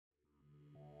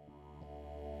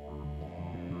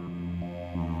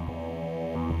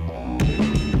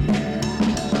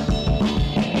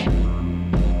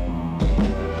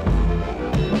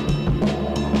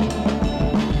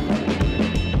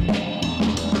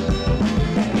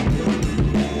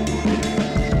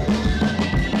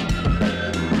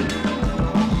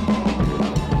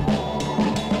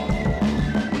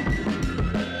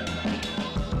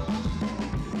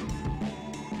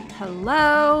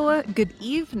Good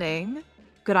evening,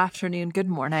 good afternoon, good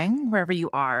morning, wherever you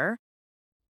are.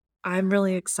 I'm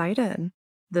really excited.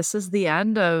 This is the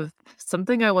end of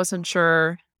something I wasn't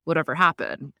sure would ever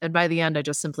happen. And by the end, I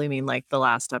just simply mean like the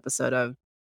last episode of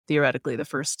theoretically the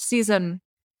first season,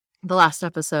 the last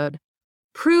episode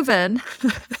proven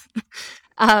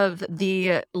of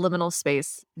the Liminal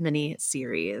Space mini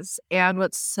series. And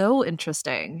what's so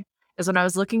interesting is when I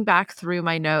was looking back through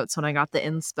my notes when I got the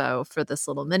inspo for this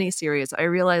little mini series, I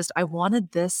realized I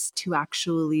wanted this to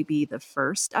actually be the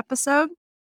first episode.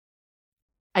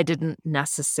 I didn't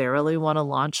necessarily want to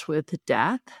launch with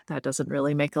death. That doesn't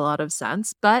really make a lot of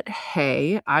sense. But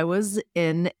hey, I was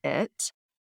in it.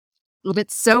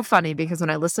 It's so funny because when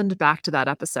I listened back to that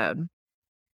episode,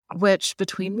 which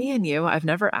between me and you, I've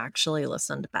never actually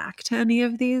listened back to any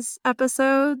of these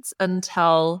episodes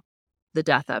until the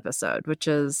death episode, which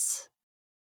is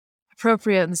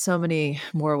appropriate in so many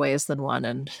more ways than one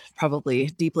and probably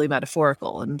deeply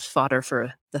metaphorical and fodder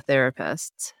for the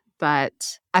therapists.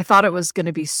 But I thought it was going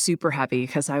to be super heavy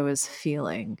because I was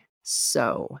feeling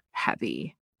so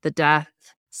heavy. The death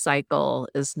cycle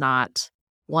is not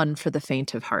one for the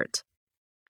faint of heart.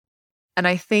 And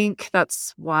I think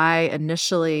that's why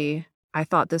initially I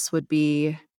thought this would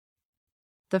be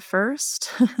the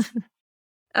first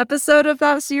episode of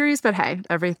that series. But hey,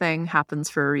 everything happens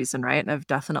for a reason, right? And I've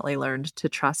definitely learned to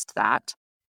trust that.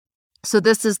 So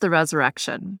this is the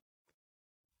resurrection.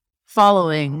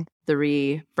 Following the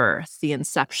rebirth, the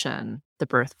inception, the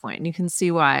birth point. And you can see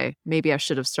why maybe I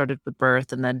should have started with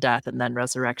birth and then death and then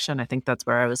resurrection. I think that's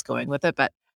where I was going with it.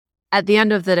 But at the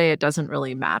end of the day, it doesn't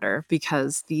really matter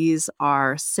because these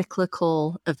are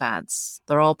cyclical events.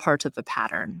 They're all part of a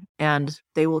pattern and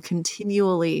they will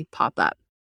continually pop up.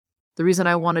 The reason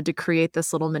I wanted to create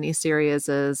this little mini series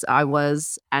is I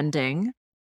was ending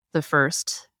the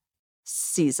first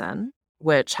season,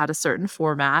 which had a certain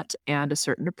format and a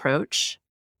certain approach,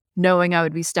 knowing I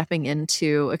would be stepping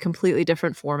into a completely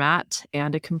different format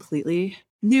and a completely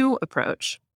new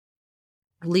approach,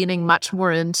 leaning much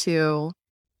more into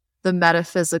the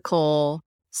metaphysical,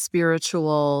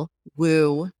 spiritual,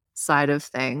 woo side of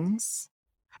things.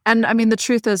 And I mean, the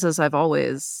truth is I've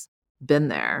always been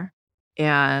there.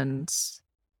 And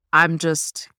I'm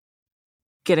just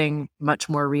getting much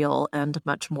more real and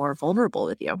much more vulnerable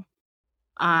with you.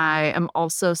 I am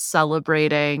also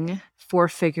celebrating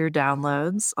 4-figure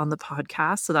downloads on the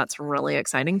podcast. So that's really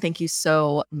exciting. Thank you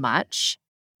so much.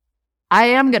 I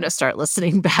am going to start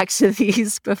listening back to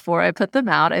these before I put them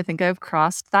out. I think I've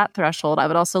crossed that threshold. I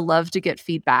would also love to get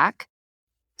feedback.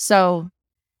 So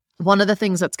one of the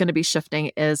things that's going to be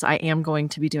shifting is I am going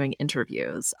to be doing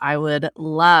interviews. I would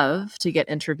love to get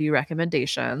interview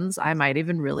recommendations. I might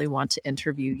even really want to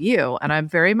interview you. And I'm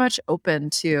very much open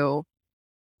to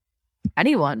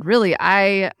anyone, really.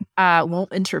 I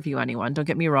won't interview anyone. Don't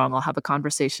get me wrong. I'll have a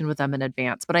conversation with them in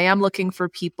advance. But I am looking for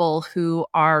people who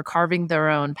are carving their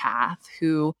own path,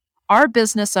 who are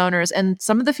business owners. And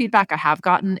some of the feedback I have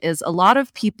gotten is a lot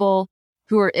of people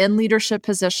who are in leadership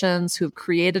positions, who've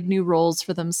created new roles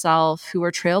for themselves, who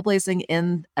are trailblazing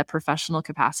in a professional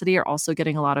capacity are also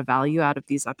getting a lot of value out of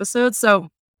these episodes. So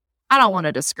I don't want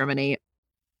to discriminate.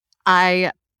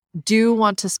 I do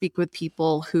want to speak with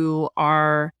people who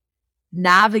are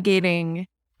navigating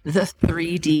the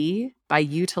 3D by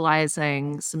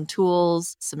utilizing some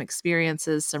tools, some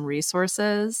experiences, some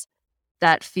resources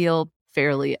that feel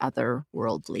fairly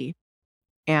otherworldly.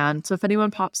 And so if anyone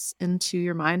pops into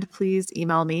your mind, please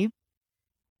email me. As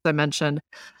I mentioned,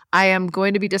 I am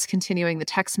going to be discontinuing the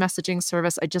text messaging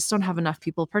service. I just don't have enough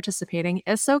people participating.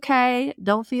 It's okay.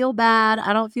 Don't feel bad.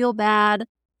 I don't feel bad.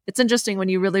 It's interesting when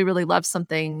you really, really love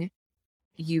something,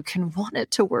 you can want it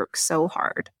to work so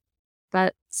hard,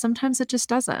 but sometimes it just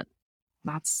doesn't.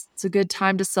 It's a good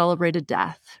time to celebrate a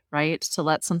death, right? To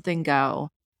let something go,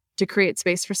 to create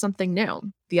space for something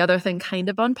new. The other thing kind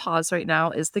of on pause right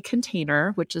now is the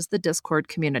container, which is the Discord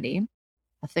community.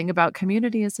 The thing about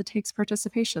community is it takes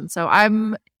participation. So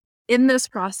I'm in this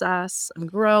process. I'm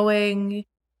growing.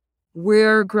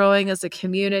 We're growing as a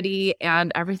community,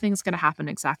 and everything's going to happen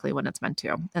exactly when it's meant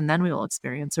to. And then we will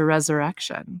experience a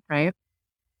resurrection, right?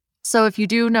 So if you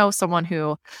do know someone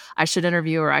who I should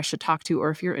interview or I should talk to, or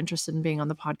if you're interested in being on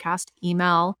the podcast,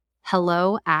 email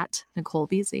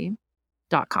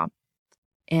hello@NicoleBZ.com.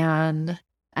 And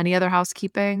any other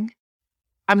housekeeping?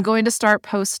 I'm going to start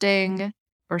posting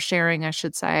or sharing, I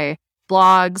should say,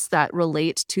 blogs that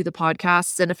relate to the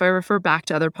podcasts. And if I refer back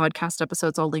to other podcast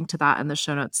episodes, I'll link to that in the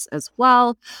show notes as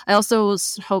well. I also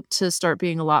hope to start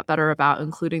being a lot better about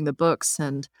including the books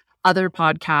and other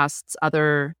podcasts,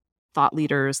 other thought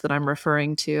leaders that I'm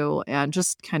referring to, and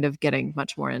just kind of getting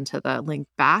much more into the link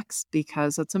backs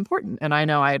because it's important. And I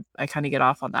know I kind of get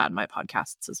off on that in my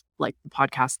podcasts, as like the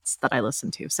podcasts that I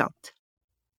listen to. So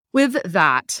with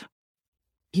that,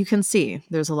 you can see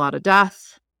there's a lot of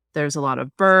death, there's a lot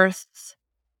of birth.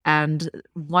 And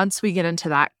once we get into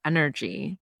that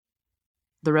energy,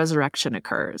 the resurrection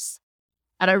occurs.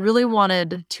 And I really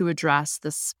wanted to address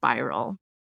this spiral.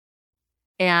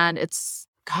 And it's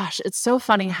so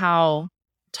funny how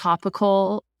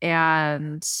topical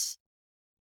and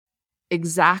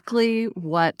exactly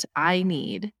what I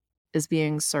need is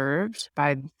being served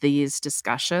by these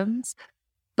discussions.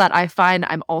 But I find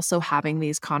I'm also having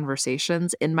these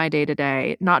conversations in my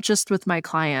day-to-day, not just with my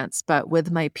clients, but with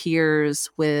my peers,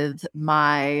 with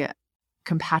my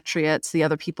compatriots, the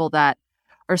other people that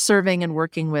are serving and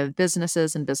working with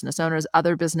businesses and business owners,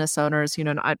 other business owners. You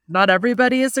know, not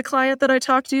everybody is a client that I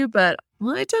talk to, but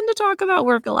I tend to talk about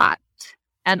work a lot.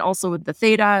 And also with the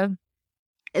theta,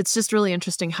 it's just really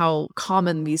interesting how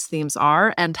common these themes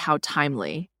are and how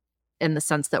timely, in the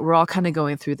sense that we're all kind of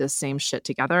going through this same shit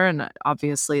together. And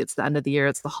obviously it's the end of the year,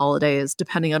 it's the holidays,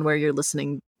 depending on where you're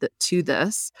listening to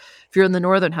this. If you're in the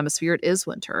Northern Hemisphere, it is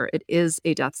winter. It is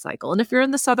a death cycle. And if you're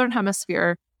in the Southern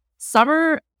Hemisphere,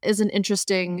 summer is an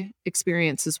interesting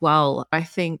experience as well. I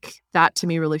think that to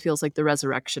me really feels like the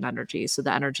resurrection energy. So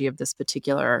the energy of this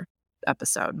particular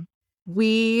episode.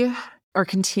 We are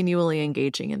continually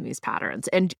engaging in these patterns.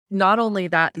 And not only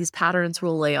that, these patterns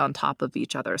will lay on top of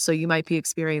each other. So you might be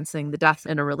experiencing the death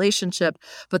in a relationship,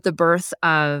 but the birth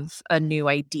of a new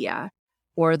idea,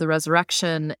 or the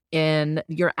resurrection in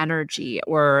your energy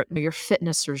or your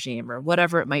fitness regime, or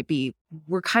whatever it might be.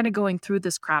 We're kind of going through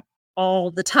this crap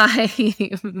all the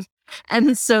time.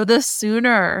 And so the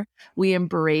sooner we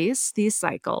embrace these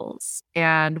cycles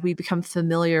and we become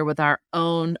familiar with our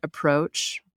own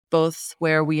approach, both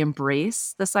where we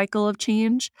embrace the cycle of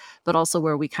change, but also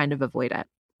where we kind of avoid it.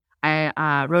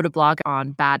 I wrote a blog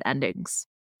on bad endings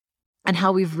and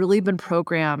how we've really been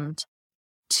programmed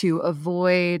to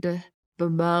avoid,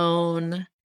 bemoan,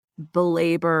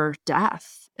 belabor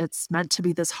death. It's meant to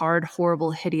be this hard,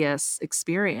 horrible, hideous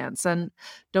experience. And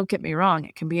don't get me wrong,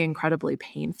 it can be incredibly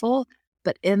painful,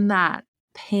 but in that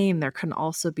pain, there can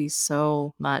also be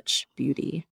so much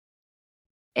beauty.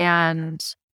 And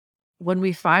when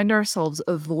we find ourselves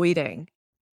avoiding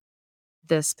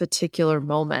this particular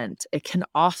moment, it can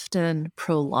often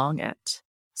prolong it.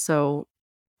 So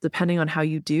depending on how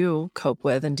you do cope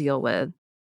with and deal with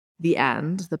the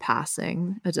end, the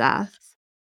passing, a death,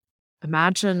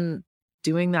 imagine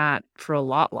doing that for a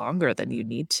lot longer than you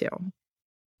need to.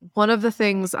 One of the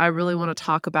things I really want to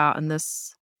talk about in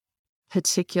this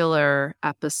particular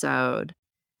episode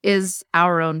is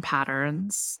our own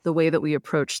patterns, the way that we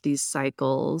approach these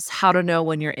cycles, how to know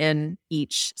when you're in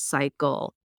each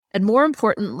cycle, and more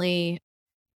importantly,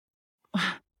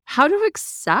 how to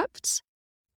accept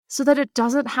so that it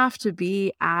doesn't have to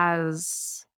be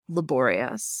as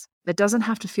laborious. It doesn't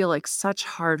have to feel like such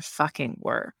hard fucking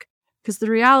work. Because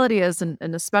the reality is, and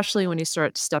especially when you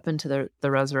start to step into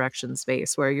the resurrection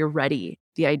space where you're ready,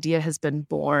 the idea has been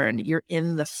born, you're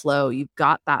in the flow, you've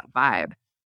got that vibe.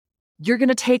 You're going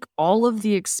to take all of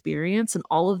the experience and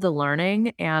all of the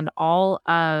learning and all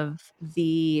of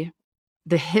the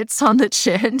hits on the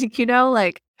chin, you know,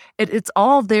 like it's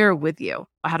all there with you.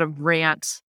 I had a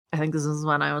rant. I think this is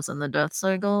when I was in the death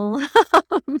cycle.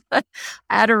 I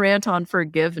had a rant on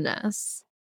forgiveness.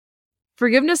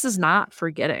 Forgiveness is not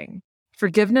forgetting.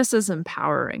 Forgiveness is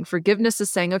empowering. Forgiveness is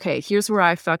saying, okay, here's where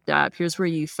I fucked up. Here's where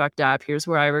you fucked up. Here's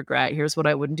where I regret. Here's what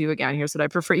I wouldn't do again. Here's what I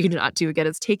prefer you to not do again.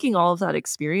 It's taking all of that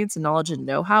experience and knowledge and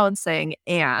know-how and saying,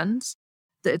 and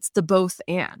it's the both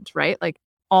and, right? Like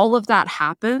all of that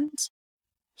happened.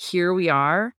 Here we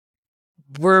are.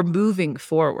 We're moving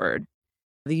forward.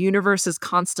 The universe is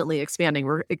constantly expanding.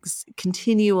 We're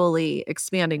continually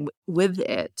expanding with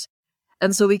it.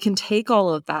 And so we can take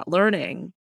all of that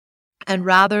learning and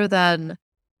rather than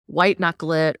white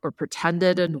knuckle it or pretend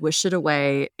it and wish it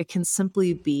away, it can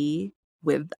simply be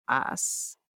with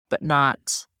us, but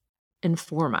not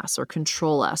inform us or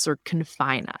control us or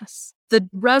confine us. The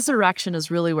resurrection is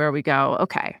really where we go,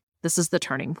 okay, this is the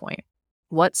turning point.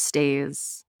 What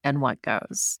stays and what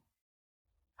goes?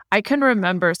 I can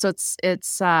remember, so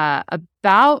it's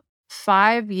about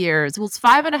 5 years. Well, it's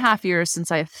 5.5 years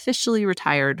since I officially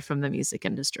retired from the music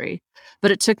industry.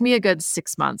 But it took me a good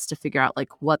 6 months to figure out,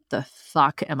 like, what the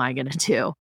fuck am I going to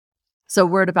do? So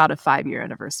we're at about a 5-year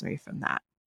anniversary from that.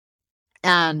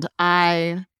 And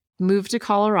I moved to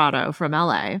Colorado from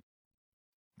LA.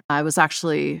 I was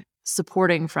actually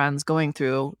supporting friends going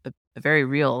through a very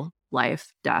real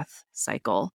life death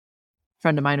cycle.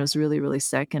 friend of mine was really, really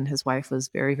sick and his wife was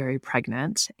very, very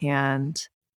pregnant. And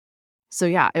so,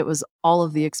 yeah, it was all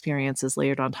of the experiences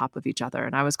layered on top of each other.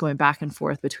 And I was going back and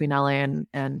forth between LA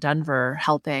and Denver,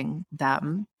 helping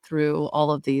them through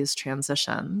all of these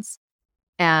transitions.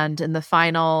 And in the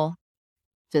final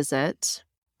visit,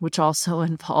 which also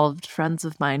involved friends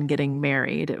of mine getting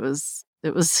married, it was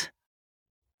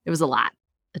a lot,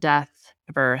 a death,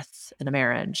 a birth, and a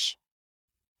marriage.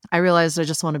 I realized I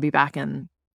just want to be back in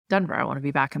Denver. I want to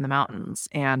be back in the mountains.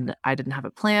 And I didn't have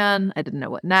a plan. I didn't know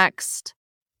what next,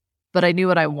 but I knew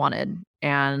what I wanted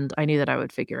and I knew that I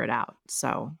would figure it out.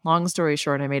 So long story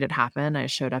short, I made it happen. I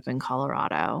showed up in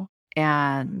Colorado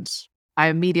and I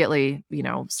immediately,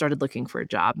 started looking for a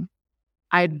job.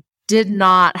 I did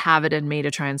not have it in me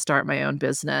to try and start my own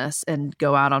business and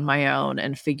go out on my own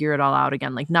and figure it all out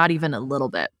again, like not even a little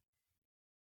bit.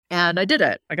 And I did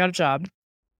it. I got a job.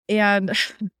 And,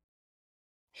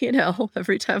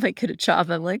 every time I get a job,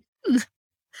 I'm like,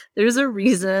 there's a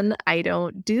reason I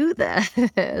don't do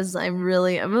this.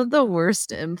 I'm the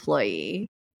worst employee.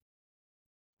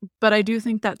 But I do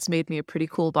think that's made me a pretty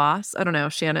cool boss. I don't know,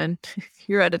 Shannon,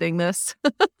 you're editing this.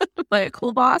 Am I a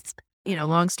cool boss?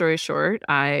 Long story short,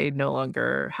 I no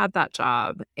longer had that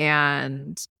job.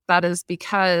 And that is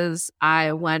because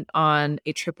I went on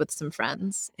a trip with some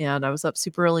friends and I was up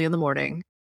super early in the morning.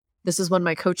 This is when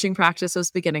my coaching practice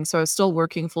was beginning. So I was still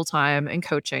working full time and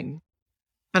coaching.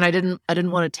 And I didn't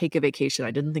want to take a vacation.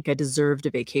 I didn't think I deserved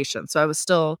a vacation. So I was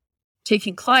still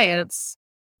taking clients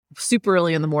super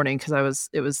early in the morning because I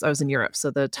was in Europe.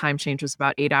 So the time change was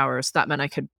about 8 hours. That meant I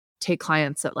could take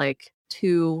clients at like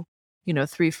 2,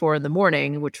 3, 4 in the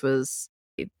morning, which was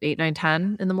 8, 9,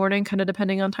 10 in the morning, kind of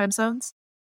depending on time zones.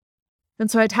 And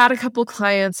so I'd had a couple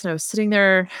clients and I was sitting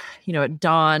there, at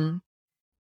dawn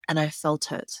and I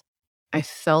felt it. I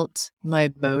felt my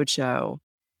mojo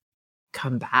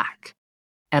come back.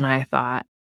 And I thought,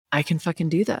 I can fucking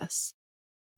do this.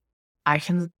 I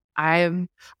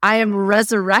am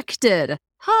resurrected.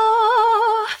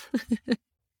 Ah!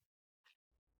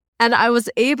 And I was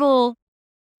able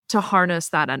to harness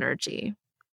that energy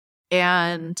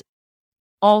and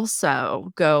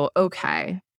also go,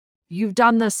 okay, you've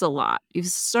done this a lot. You've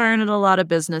started a lot of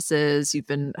businesses. You've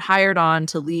been hired on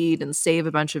to lead and save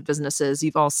a bunch of businesses.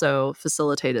 You've also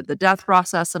facilitated the death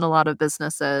process in a lot of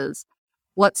businesses.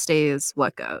 What stays,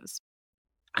 what goes?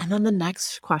 And then the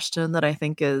next question that I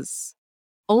think is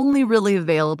only really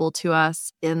available to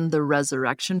us in the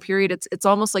resurrection period, it's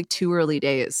almost like too early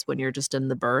days when you're just in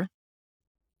the birth.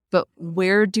 But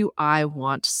where do I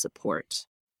want support?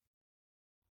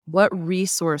 What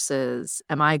resources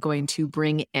am I going to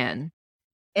bring in?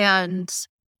 And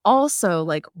also,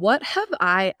 like, what have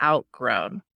I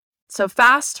outgrown? So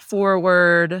fast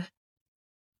forward,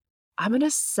 I'm going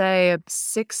to say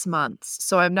 6 months.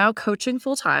 So I'm now coaching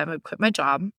full time. I quit my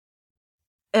job.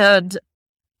 And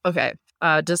okay,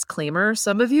 disclaimer,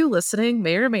 some of you listening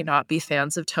may or may not be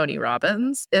fans of Tony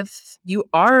Robbins. If you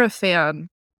are a fan,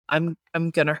 I'm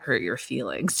going to hurt your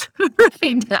feelings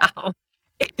right now.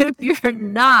 If you're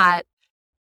not,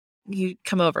 you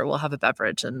come over, we'll have a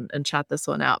beverage and chat this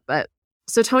one out. But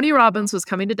so Tony Robbins was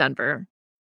coming to Denver.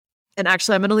 And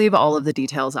actually, I'm going to leave all of the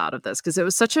details out of this because it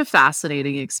was such a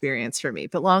fascinating experience for me.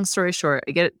 But long story short,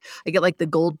 I get like the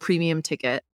gold premium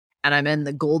ticket and I'm in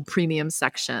the gold premium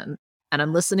section and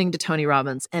I'm listening to Tony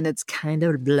Robbins and it's kind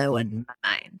of blowing my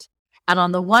mind. And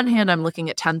on the one hand, I'm looking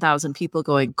at 10,000 people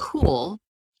going, cool.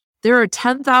 There are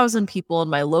 10,000 people in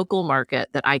my local market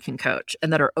that I can coach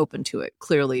and that are open to it.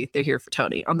 Clearly, they're here for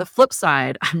Tony. On the flip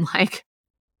side, I'm like,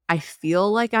 I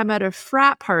feel like I'm at a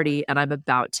frat party and I'm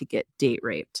about to get date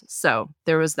raped. So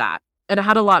there was that. And it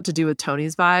had a lot to do with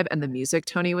Tony's vibe and the music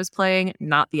Tony was playing,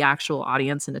 not the actual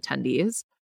audience and attendees.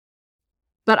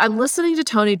 But I'm listening to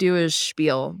Tony do his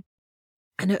spiel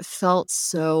and it felt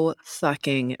so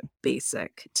fucking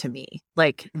basic to me.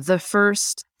 Like the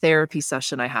first therapy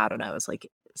session I had when I was like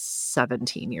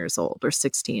 17 years old or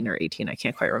 16 or 18, I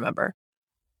can't quite remember.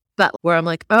 But where I'm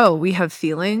like, oh, we have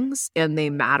feelings and they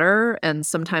matter. And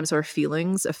sometimes our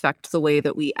feelings affect the way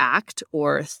that we act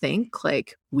or think,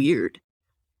 like weird.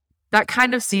 That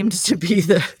kind of seemed to be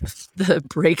the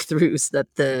breakthroughs that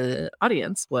the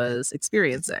audience was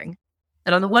experiencing.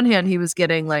 And on the one hand, he was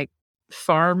getting like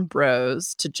farm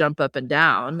bros to jump up and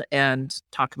down and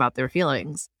talk about their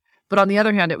feelings. But on the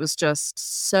other hand, it was just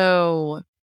so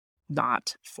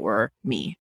not for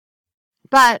me.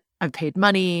 But I've paid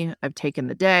money, I've taken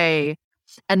the day,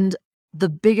 and the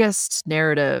biggest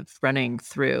narrative running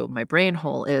through my brain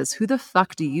hole is, who the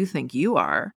fuck do you think you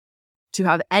are to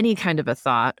have any kind of a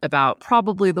thought about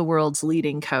probably the world's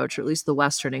leading coach, or at least the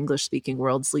Western English-speaking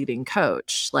world's leading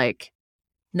coach? Like,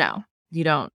 no, You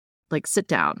don't sit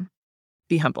down,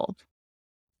 be humble.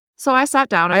 So I sat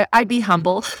down. I'd be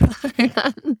humble.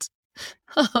 And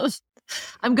um,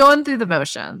 I'm going through the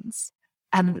motions.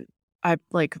 And I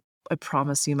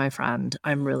promise you, my friend,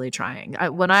 I'm really trying.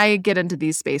 When I get into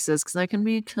these spaces, because I can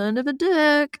be kind of a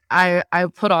dick, I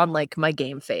put on my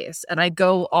game face and I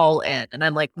go all in. And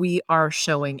I'm like, we are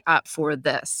showing up for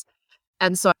this.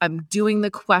 And so I'm doing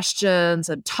the questions,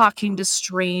 I'm talking to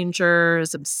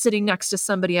strangers, I'm sitting next to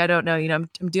somebody I don't know, I'm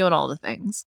doing all the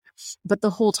things. But the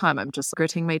whole time I'm just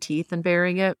gritting my teeth and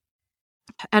bearing it.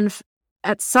 And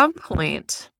at some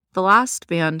point, the last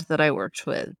band that I worked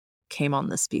with came on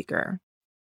the speaker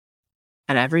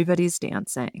and everybody's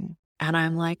dancing. And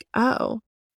I'm like, oh,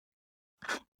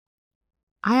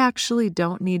 I actually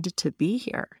don't need to be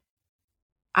here.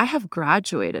 I have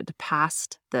graduated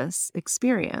past this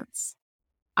experience.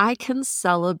 I can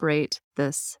celebrate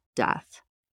this death.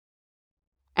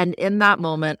 And in that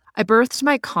moment, I birthed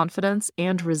my confidence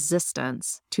and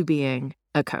resistance to being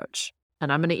a coach.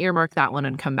 And I'm going to earmark that one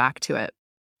and come back to it.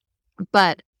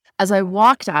 But as I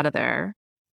walked out of there,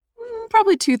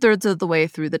 probably 2/3 of the way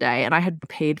through the day, and I had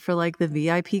paid for the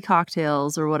VIP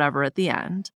cocktails or whatever at the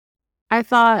end, I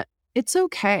thought, it's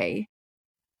okay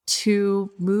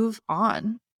to move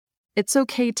on. It's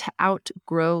okay to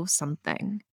outgrow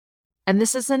something. And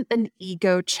this isn't an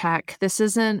ego check. This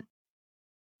isn't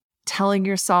telling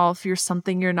yourself you're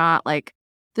something you're not.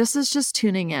 This is just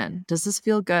tuning in. Does this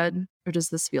feel good or does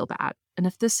this feel bad? And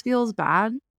if this feels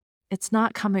bad, it's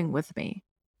not coming with me.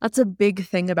 That's a big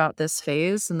thing about this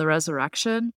phase and the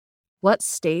resurrection. What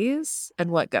stays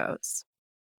and what goes.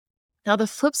 Now, the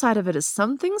flip side of it is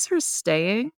some things are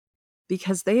staying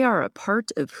because they are a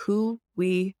part of who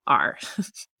we are.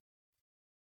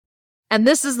 And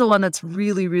this is the one that's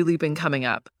really, really been coming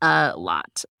up a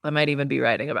lot. I might even be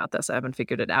writing about this. I haven't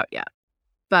figured it out yet.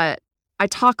 But I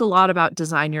talk a lot about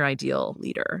design your ideal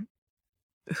leader.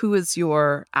 Who is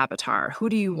your avatar? Who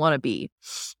do you want to be?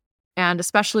 And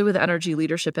especially with the Energy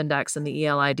Leadership Index and the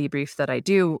ELI debrief that I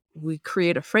do, we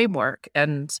create a framework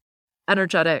and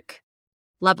energetic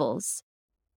levels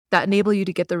that enable you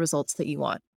to get the results that you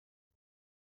want.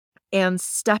 And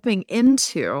stepping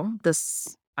into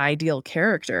this ideal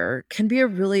character can be a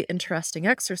really interesting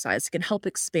exercise. It can help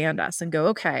expand us and go,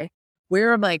 okay,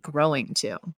 where am I growing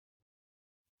to?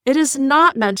 It is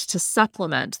not meant to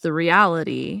supplement the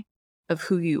reality of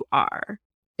who you are.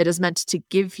 It is meant to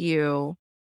give you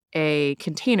a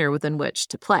container within which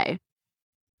to play.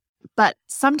 But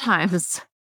sometimes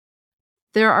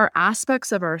there are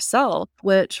aspects of ourselves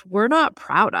which we're not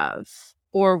proud of,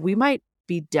 or we might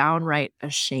be downright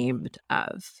ashamed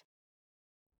of.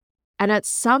 And at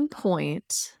some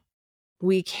point,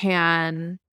 we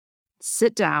can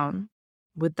sit down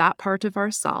with that part of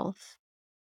ourself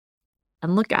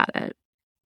and look at it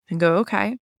and go,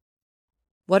 okay,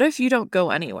 what if you don't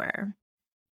go anywhere?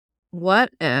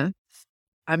 What if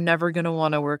I'm never going to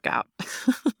want to work out?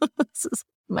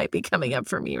 Might be coming up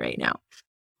for me right now.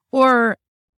 Or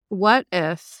what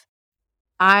if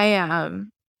I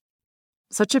am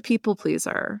such a people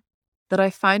pleaser that I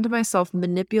find myself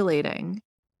manipulating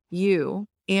you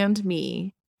and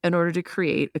me in order to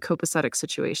create a copacetic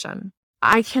situation?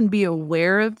 I can be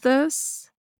aware of this.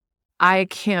 I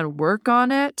can work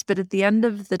on it. But at the end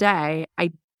of the day,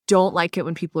 I don't like it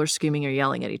when people are screaming or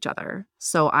yelling at each other.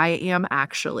 So I am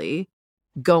actually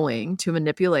going to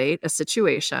manipulate a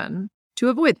situation to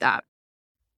avoid that.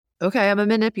 Okay, I'm a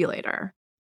manipulator.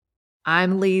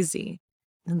 I'm lazy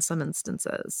in some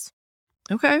instances.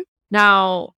 Okay.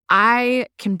 Now, I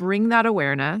can bring that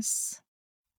awareness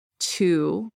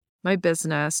to my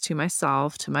business, to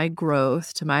myself, to my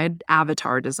growth, to my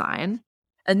avatar design.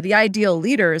 And the ideal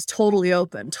leader is totally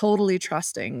open, totally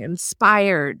trusting,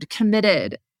 inspired,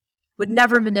 committed, would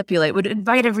never manipulate, would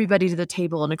invite everybody to the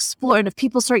table and explore. And if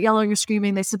people start yelling or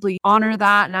screaming, they simply honor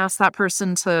that and ask that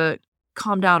person to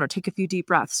calm down or take a few deep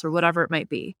breaths or whatever it might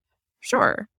be.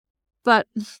 Sure. But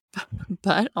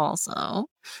also,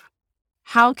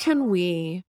 how can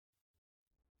we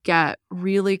get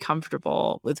really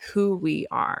comfortable with who we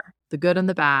are, the good and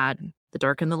the bad, the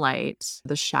dark and the light,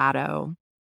 the shadow?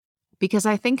 Because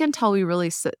I think until we really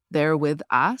sit there with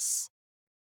us,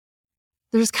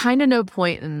 there's kind of no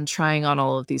point in trying on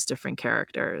all of these different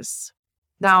characters.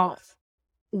 Now,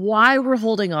 why we're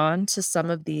holding on to some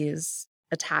of these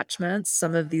attachments,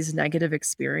 some of these negative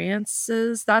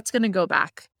experiences, that's going to go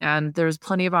back. And there's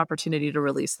plenty of opportunity to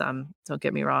release them. Don't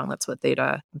get me wrong. That's what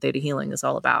theta healing is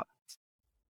all about.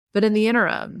 But in the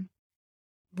interim,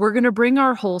 we're going to bring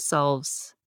our whole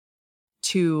selves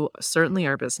to certainly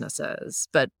our businesses,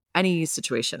 but any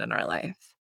situation in our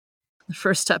life. The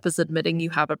first step is admitting you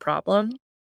have a problem.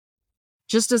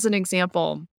 Just as an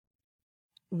example,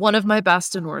 one of my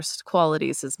best and worst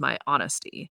qualities is my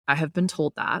honesty. I have been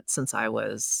told that since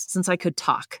I could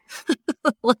talk.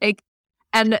 Like,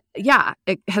 and yeah,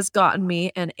 it has gotten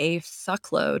me in a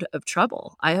fuckload of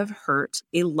trouble. I have hurt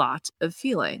a lot of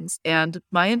feelings, and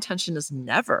my intention is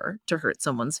never to hurt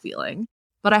someone's feeling,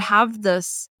 but I have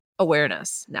this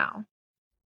awareness now.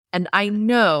 And I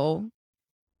know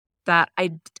that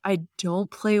I don't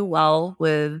play well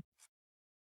with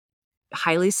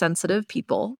highly sensitive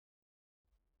people,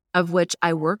 of which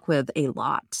I work with a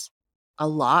lot. A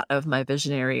lot of my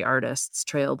visionary artists,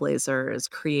 trailblazers,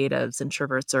 creatives,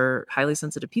 introverts are highly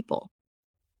sensitive people.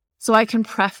 So I can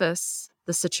preface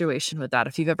the situation with that.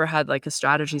 If you've ever had like a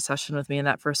strategy session with me in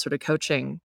that first sort of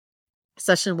coaching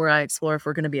session where I explore if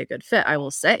we're going to be a good fit, I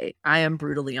will say I am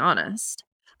brutally honest.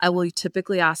 I will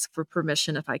typically ask for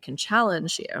permission if I can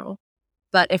challenge you.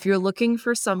 But if you're looking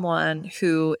for someone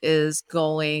who is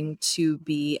going to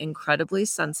be incredibly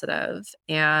sensitive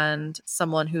and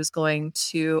someone who's going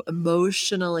to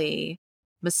emotionally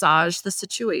massage the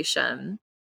situation,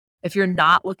 if you're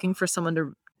not looking for someone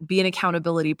to be an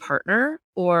accountability partner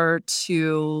or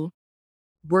to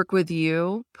work with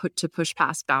you, to push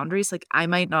past boundaries, like I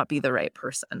might not be the right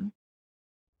person.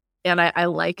 And I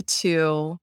like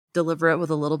to deliver it with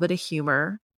a little bit of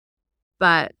humor,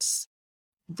 but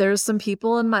there's some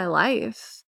people in my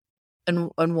life,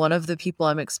 and one of the people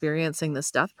I'm experiencing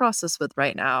this death process with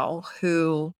right now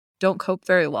who don't cope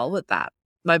very well with that.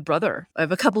 My brother. I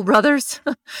have a couple brothers,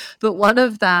 but one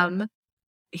of them,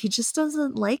 he just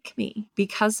doesn't like me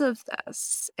because of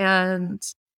this. And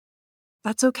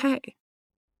that's okay.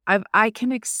 I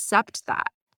can accept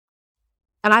that.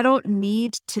 And I don't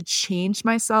need to change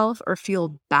myself or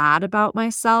feel bad about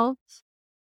myself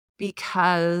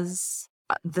because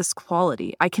this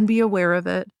quality. I can be aware of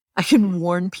it. I can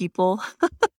warn people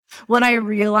when I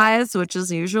realize, which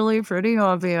is usually pretty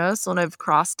obvious, when I've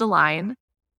crossed a line,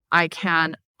 I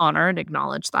can honor and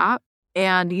acknowledge that.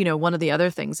 And, you know, one of the other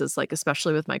things is like,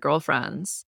 especially with my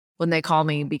girlfriends, when they call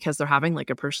me because they're having like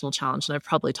a personal challenge, and I've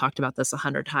probably talked about this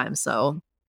 100 times. So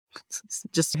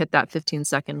just hit that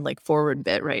 15-second like forward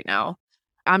bit right now.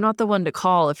 I'm not the one to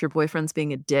call if your boyfriend's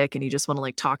being a dick and you just want to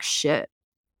like talk shit,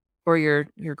 or your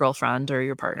girlfriend or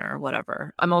your partner or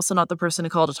whatever. I'm also not the person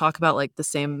to call to talk about like the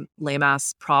same lame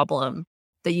ass problem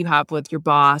that you have with your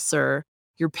boss or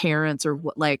your parents or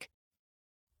what. Like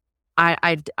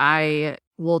I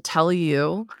will tell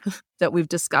you that we've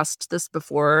discussed this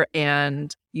before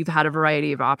and you've had a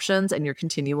variety of options and you're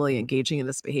continually engaging in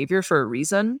this behavior for a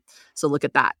reason. So look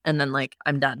at that. And then like,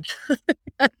 I'm done.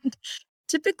 And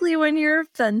typically when you're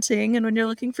venting and when you're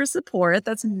looking for support,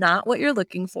 that's not what you're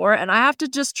looking for. And I have to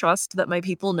just trust that my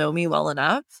people know me well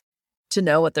enough to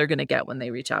know what they're going to get when they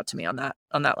reach out to me on that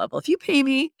level. If you pay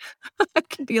me, I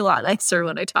can be a lot nicer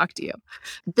when I talk to you.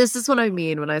 This is what I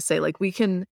mean when I say like we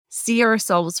can see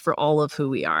ourselves for all of who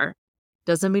we are.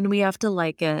 Doesn't mean we have to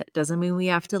like it. Doesn't mean we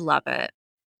have to love it.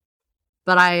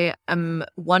 But I am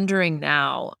wondering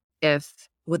now if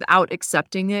without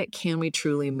accepting it, can we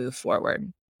truly move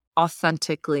forward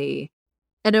authentically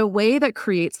in a way that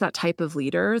creates that type of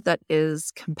leader that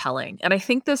is compelling? And I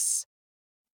think this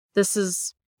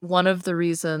is one of the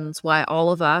reasons why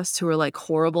all of us who are like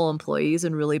horrible employees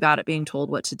and really bad at being told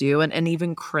what to do and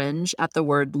even cringe at the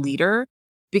word leader,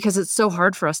 because it's so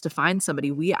hard for us to find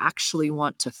somebody we actually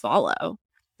want to follow.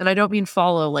 And I don't mean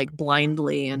follow like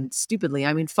blindly and stupidly.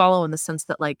 I mean follow in the sense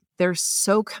that like they're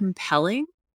so compelling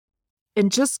in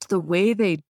just the way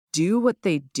they do what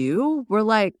they do. We're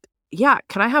like, yeah,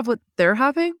 can I have what they're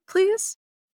having, please?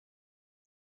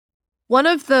 One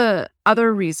of the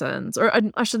other reasons, or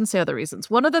I shouldn't say other reasons,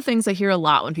 one of the things I hear a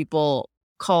lot when people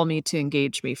call me to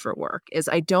engage me for work is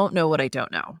I don't know what I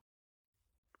don't know.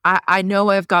 I know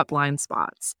I've got blind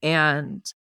spots. And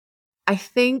I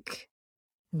think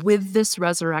with this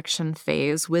resurrection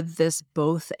phase, with this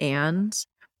both and,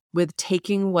 with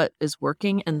taking what is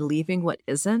working and leaving what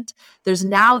isn't, there's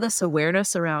now this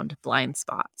awareness around blind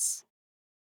spots.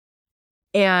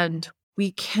 And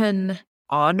we can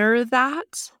honor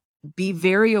that, be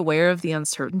very aware of the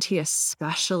uncertainty,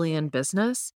 especially in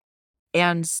business,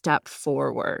 and step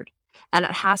forward. And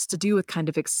it has to do with kind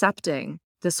of accepting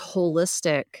this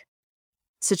holistic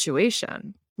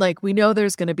situation. Like we know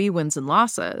there's going to be wins and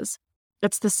losses.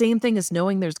 It's the same thing as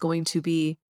knowing there's going to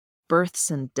be births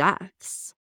and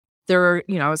deaths. There are,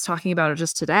 I was talking about it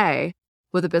just today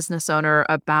with a business owner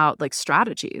about like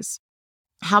strategies.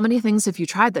 How many things have you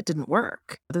tried that didn't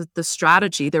work? The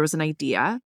strategy, there was an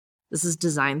idea. This is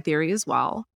design theory as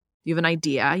well. You have an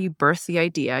idea, you birth the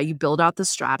idea, you build out the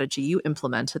strategy, you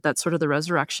implement it. That's sort of the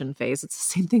resurrection phase. It's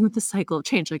the same thing with the cycle of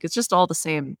change. Like it's just all the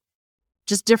same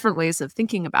just different ways of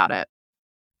thinking about it.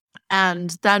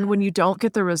 And then when you don't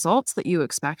get the results that you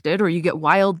expected, or you get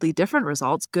wildly different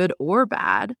results, good or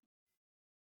bad,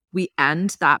 we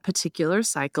end that particular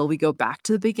cycle. We go back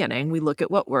to the beginning. We look at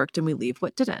what worked and we leave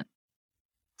what didn't.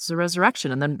 It's a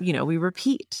resurrection. And then, we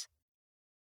repeat.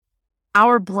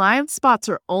 Our blind spots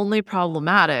are only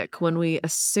problematic when we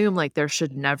assume like there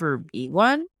should never be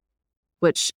one,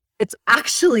 which it's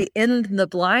actually in the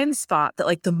blind spot that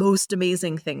like the most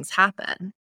amazing things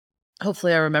happen.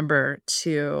 Hopefully I remember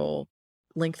to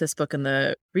link this book in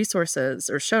the resources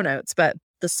or show notes, but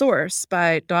The Source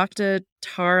by Dr.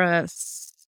 Tara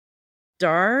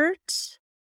Sarat,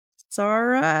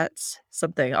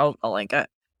 something, I'll link it,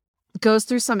 goes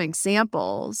through some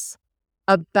examples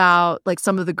about like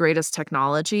some of the greatest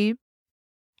technology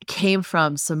came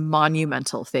from some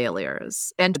monumental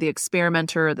failures. And the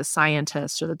experimenter, the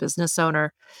scientist, or the business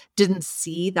owner didn't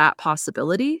see that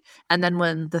possibility. And then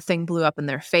when the thing blew up in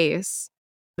their face,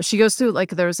 she goes through,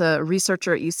 like, there's a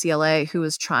researcher at UCLA who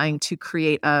was trying to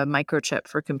create a microchip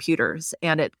for computers,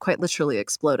 and it quite literally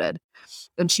exploded.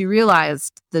 And she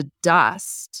realized the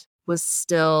dust was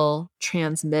still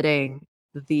transmitting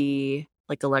the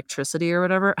like electricity or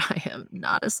whatever. I am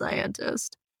not a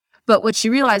scientist. But what she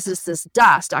realized is this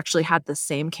dust actually had the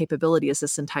same capability as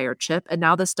this entire chip. And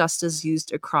now this dust is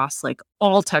used across like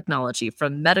all technology,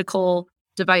 from medical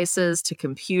devices to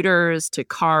computers to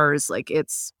cars. Like,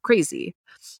 it's crazy.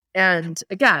 And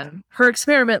again, her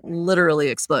experiment literally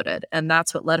exploded. And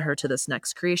that's what led her to this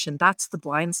next creation. That's the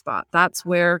blind spot. That's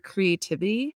where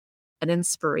creativity and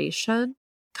inspiration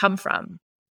come from,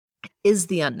 is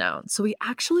the unknown. So we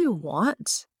actually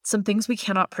want some things we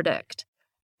cannot predict.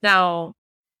 Now,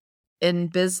 in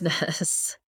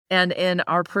business and in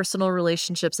our personal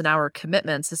relationships and our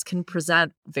commitments, this can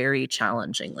present very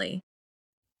challengingly.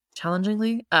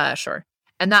 Sure.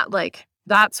 And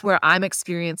that's where I'm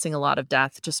experiencing a lot of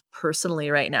death just personally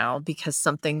right now, because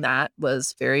something that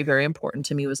was very, very important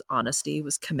to me was honesty,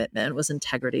 was commitment, was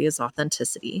integrity, is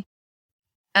authenticity.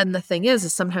 And the thing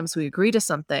is sometimes we agree to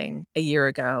something a year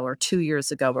ago or 2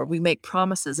 years ago, or we make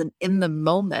promises, and in the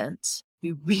moment,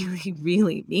 we really,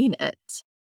 really mean it.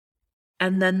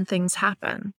 And then things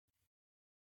happen.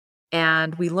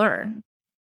 And we learn.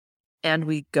 And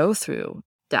we go through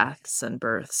deaths and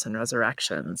births and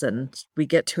resurrections. And we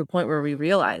get to a point where we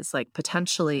realize, like,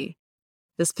 potentially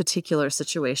this particular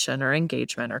situation or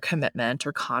engagement or commitment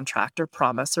or contract or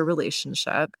promise or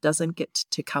relationship doesn't get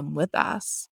to come with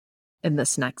us in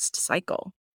this next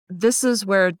cycle. This is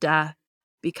where death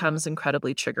becomes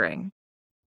incredibly triggering.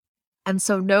 And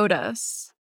so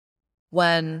notice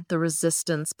when the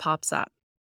resistance pops up.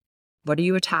 What are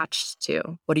you attached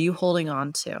to? What are you holding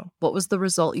on to? What was the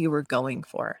result you were going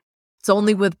for? It's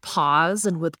only with pause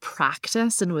and with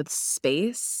practice and with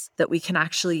space that we can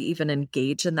actually even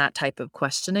engage in that type of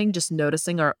questioning, just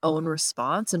noticing our own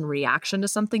response and reaction to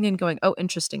something and going, oh,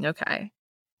 interesting. Okay.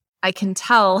 I can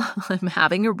tell I'm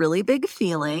having a really big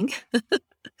feeling,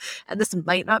 and this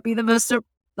might not be the most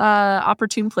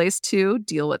opportune place to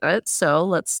deal with it. So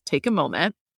let's take a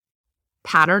moment,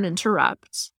 pattern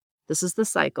interrupt. This is the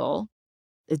cycle.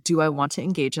 Do I want to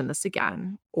engage in this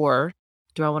again? Or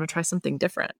do I want to try something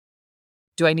different?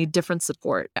 Do I need different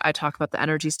support? I talk about the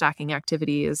energy stacking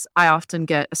activities. I often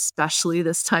get, especially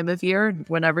this time of year,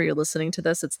 whenever you're listening to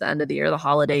this, it's the end of the year, the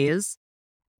holidays.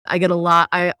 I get a lot.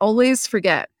 I always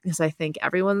forget because I think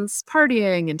everyone's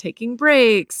partying and taking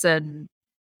breaks. And,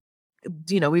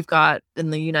 we've got in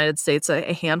the United States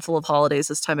a handful of holidays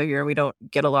this time of year. We don't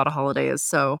get a lot of holidays.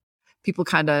 So people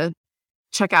kind of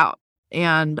check out.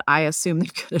 And I assume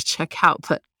they're going to check out.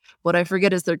 But what I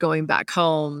forget is they're going back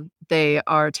home. They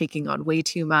are taking on way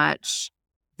too much.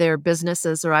 Their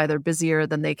businesses are either busier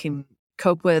than they can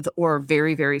cope with or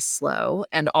very, very slow.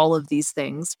 And all of these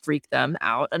things freak them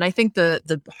out. And I think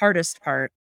the hardest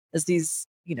part is these,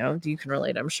 you can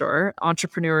relate, I'm sure,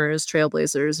 entrepreneurs,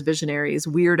 trailblazers, visionaries,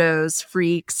 weirdos,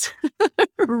 freaks,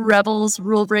 rebels,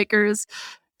 rule breakers,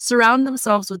 surround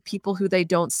themselves with people who they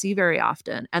don't see very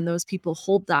often. And those people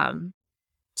hold them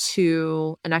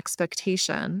to an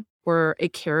expectation or a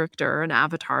character, an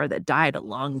avatar that died a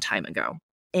long time ago.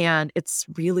 And it's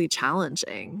really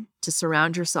challenging to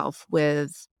surround yourself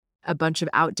with a bunch of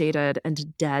outdated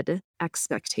and dead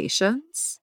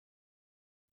expectations.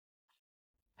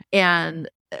 And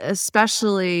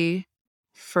especially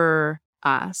for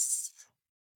us,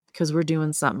 because we're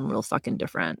doing something real fucking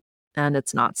different and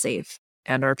it's not safe.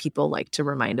 And our people like to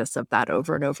remind us of that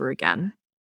over and over again.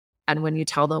 And when you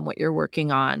tell them what you're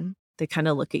working on, they kind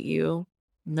of look at you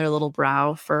and their little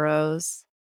brow furrows.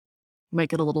 You might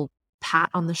get a little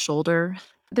pat on the shoulder.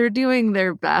 They're doing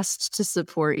their best to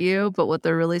support you, but what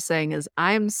they're really saying is,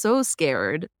 I'm so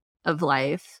scared of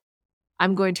life.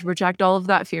 I'm going to project all of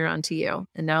that fear onto you,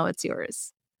 and now it's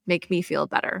yours. Make me feel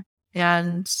better.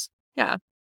 And yeah,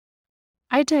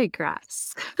 I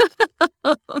digress.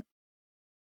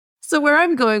 So where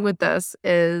I'm going with this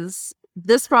is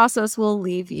this process will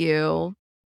leave you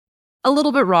a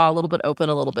little bit raw, a little bit open,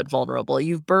 a little bit vulnerable.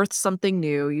 You've birthed something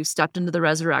new. You stepped into the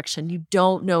resurrection. You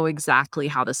don't know exactly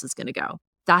how this is going to go.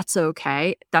 That's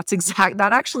okay. That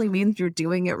actually means you're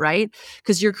doing it right,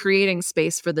 because you're creating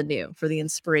space for the new, for the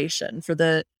inspiration, for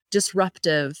the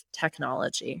disruptive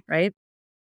technology, right?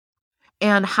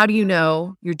 And how do you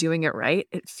know you're doing it right?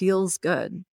 It feels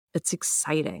good. It's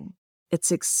exciting.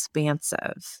 It's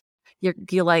expansive.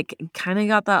 You like kind of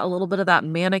got that a little bit of that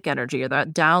manic energy or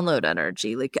that download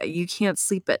energy. Like you can't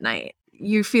sleep at night.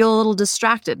 You feel a little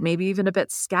distracted, maybe even a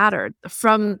bit scattered.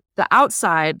 From the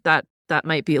outside, that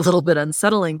might be a little bit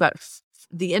unsettling, but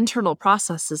the internal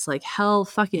process is like, hell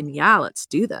fucking yeah, let's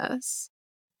do this.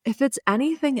 If it's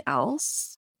anything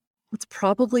else, it's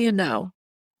probably a no.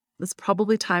 It's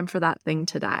probably time for that thing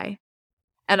to die.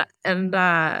 And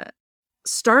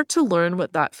start to learn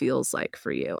what that feels like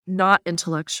for you, not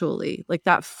intellectually, like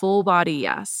that full body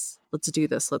yes, let's do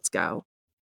this, let's go.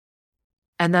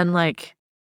 And then like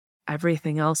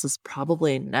everything else is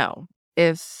probably no.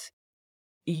 If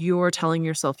you're telling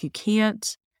yourself you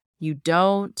can't, you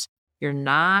don't, you're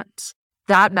not,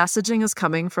 that messaging is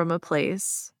coming from a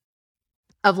place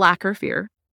of lack or fear.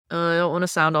 I don't want to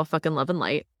sound all fucking love and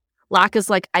light. Lack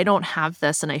is like, I don't have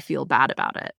this and I feel bad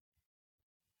about it.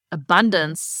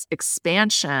 Abundance,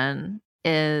 expansion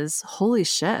is, holy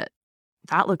shit,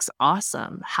 that looks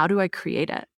awesome. How do I create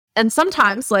it? And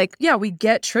sometimes, like, yeah, we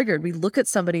get triggered. We look at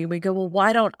somebody and we go, well,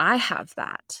 why don't I have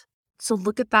that? So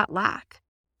look at that lack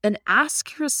and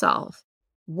ask yourself,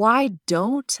 why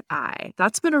don't I?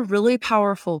 That's been a really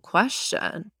powerful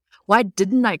question. Why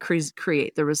didn't I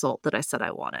create the result that I said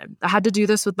I wanted? I had to do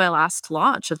this with my last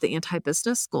launch of the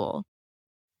anti-business school.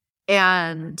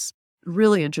 And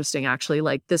really interesting, actually,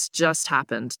 like this just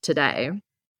happened today.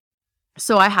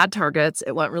 So I had targets.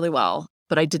 It went really well,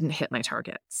 but I didn't hit my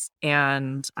targets.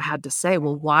 And I had to say,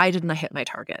 well, why didn't I hit my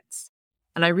targets?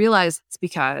 And I realized it's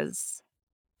because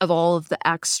of all of the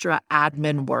extra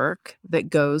admin work that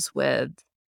goes with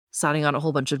signing on a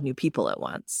whole bunch of new people at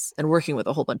once and working with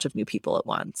a whole bunch of new people at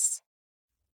once.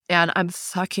 And I'm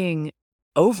fucking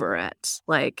over it.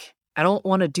 Like, I don't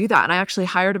want to do that. And I actually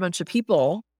hired a bunch of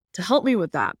people to help me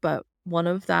with that. But one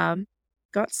of them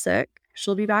got sick.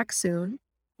 She'll be back soon.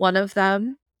 One of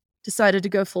them decided to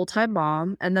go full-time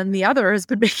mom. And then the other has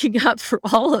been making up for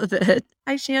all of it.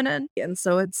 Hi, Shannon. And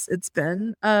so it's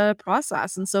been a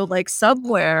process. And so like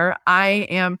somewhere I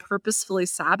am purposefully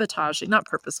sabotaging, not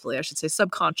purposefully, I should say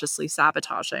subconsciously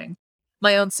sabotaging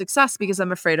my own success because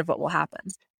I'm afraid of what will happen.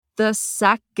 The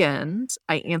second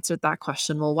I answered that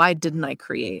question, well, why didn't I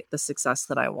create the success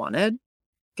that I wanted?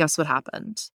 Guess what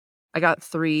happened? I got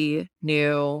 3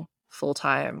 new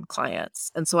full-time clients.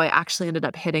 And so I actually ended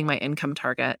up hitting my income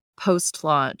target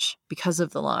post-launch because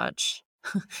of the launch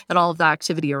and all of the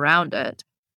activity around it.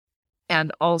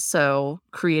 And also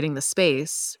creating the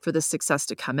space for the success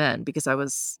to come in because I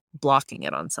was blocking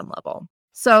it on some level.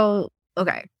 So,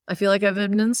 okay, I feel like I've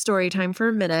been in story time for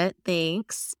a minute.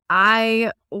 Thanks.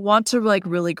 I want to like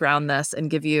really ground this and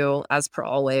give you, as per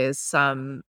always,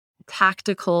 some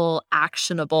tactical,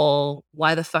 actionable,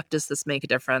 why the fuck does this make a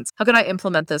difference? How can I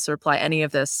implement this or apply any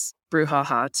of this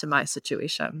brouhaha to my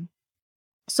situation?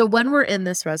 So when we're in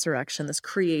this resurrection, this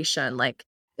creation, like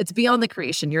it's beyond the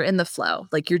creation, you're in the flow,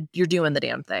 like you're doing the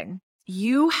damn thing.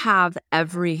 You have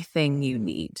everything you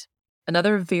need.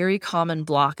 Another very common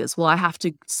block is, well, I have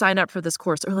to sign up for this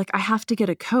course or like I have to get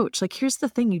a coach. Like here's the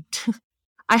thing,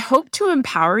 I hope to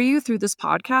empower you through this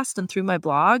podcast and through my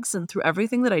blogs and through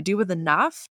everything that I do with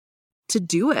enough to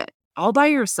do it all by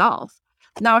yourself.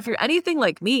 Now, if you're anything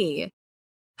like me,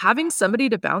 having somebody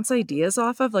to bounce ideas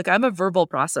off of, like I'm a verbal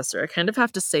processor. I kind of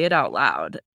have to say it out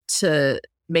loud to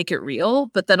make it real,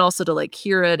 but then also to like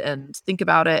hear it and think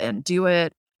about it and do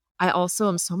it. I also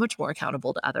am so much more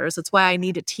accountable to others. That's why I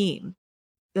need a team.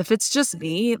 If it's just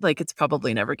me, like it's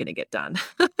probably never going to get done.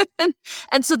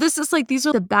 and so this is like, these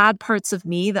are the bad parts of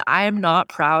me that I am not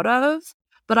proud of.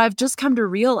 But I've just come to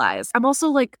realize I'm also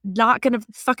like not going to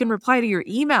fucking reply to your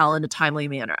email in a timely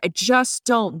manner. I just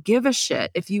don't give a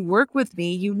shit. If you work with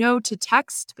me, you know to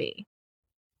text me.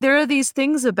 There are these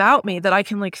things about me that I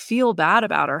can like feel bad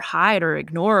about or hide or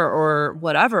ignore or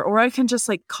whatever, or I can just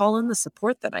like call in the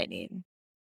support that I need.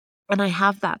 And I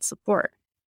have that support.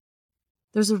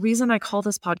 There's a reason I call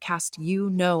this podcast You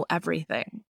Know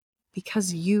Everything,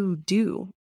 because you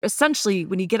do. essentially,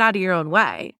 when you get out of your own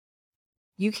way,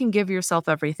 you can give yourself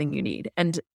everything you need.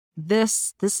 And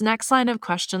this next line of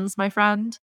questions, my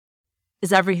friend,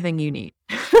 is everything you need.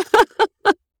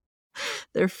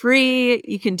 They're free.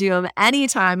 You can do them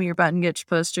anytime your button gets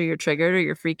pushed or you're triggered or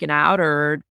you're freaking out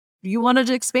or you wanted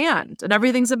to expand and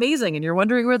everything's amazing and you're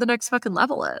wondering where the next fucking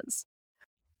level is.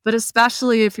 But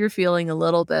especially if you're feeling a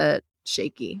little bit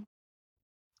shaky,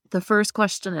 the first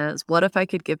question is, what if I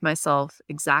could give myself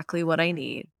exactly what I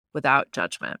need without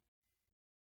judgment?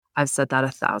 I've said that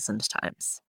 1,000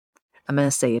 times. I'm going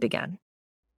to say it again.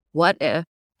 What if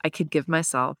I could give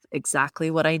myself exactly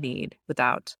what I need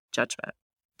without judgment?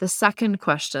 The second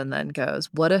question then goes,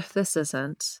 what if this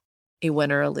isn't a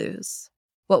win or a lose?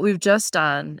 What we've just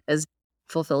done is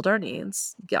fulfilled our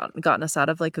needs, gotten us out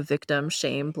of like a victim,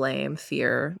 shame, blame,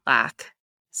 fear, lack,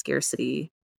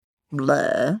 scarcity,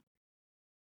 blah,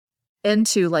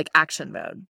 into like action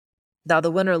mode. Now the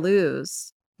win or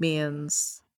lose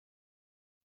means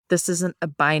this isn't a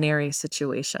binary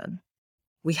situation.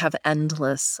 We have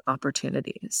endless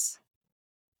opportunities.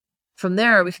 From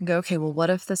there, we can go, okay, well, what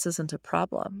if this isn't a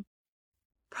problem?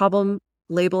 Problem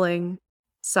labeling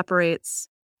separates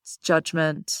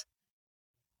judgment,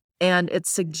 and it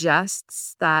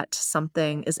suggests that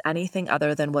something is anything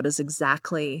other than what is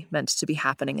exactly meant to be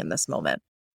happening in this moment.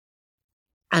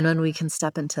 And when we can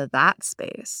step into that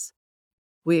space,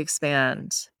 we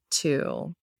expand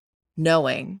to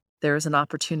knowing there is an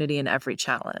opportunity in every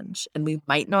challenge, and we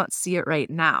might not see it right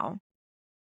now.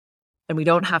 And we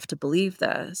don't have to believe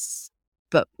this,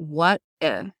 but what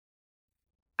if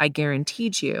I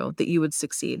guaranteed you that you would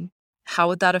succeed? How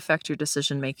would that affect your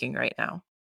decision-making right now?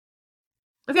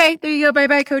 Okay, there you go.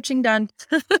 Bye-bye, coaching done.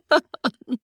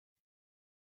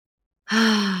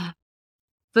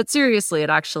 But seriously, it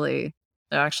actually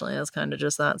is kind of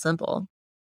just that simple.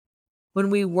 When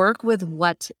we work with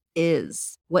what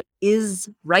is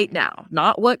right now,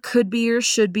 not what could be or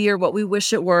should be or what we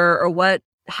wish it were or what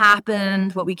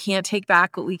happened, what we can't take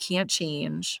back, what we can't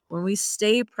change. When we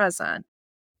stay present,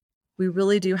 we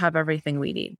really do have everything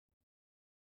we need.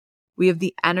 We have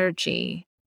the energy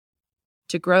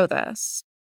to grow this,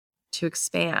 to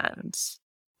expand,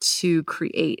 to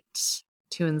create,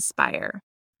 to inspire.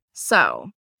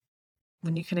 So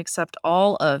when you can accept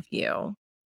all of you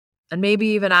and maybe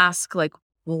even ask like,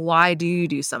 well, why do you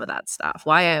do some of that stuff?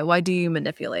 Why do you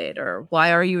manipulate? Or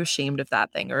why are you ashamed of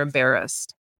that thing or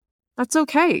embarrassed? That's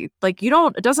okay. Like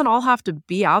it doesn't all have to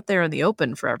be out there in the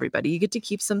open for everybody. You get to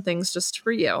keep some things just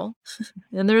for you.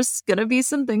 And there's going to be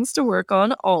some things to work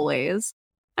on always.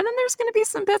 And then there's going to be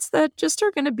some bits that just are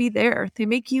going to be there. They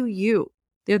make you you.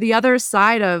 They're the other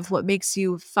side of what makes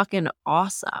you fucking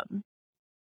awesome.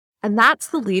 And that's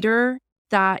the leader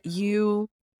that you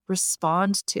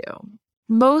respond to.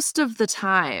 Most of the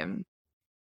time,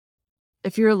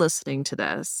 if you're listening to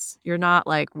this, you're not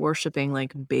like worshiping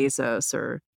like Bezos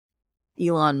or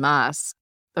Elon Musk.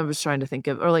 I was trying to think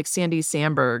of, or like Sandy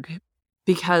Sandberg,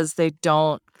 because they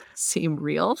don't seem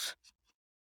real.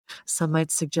 Some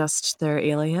might suggest they're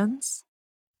aliens.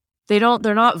 They're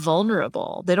not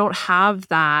vulnerable. They don't have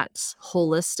that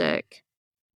holistic,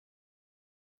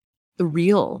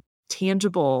 real,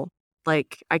 tangible,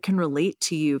 like I can relate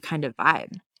to you kind of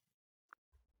vibe.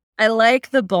 I like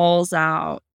the balls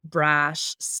out,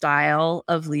 brash style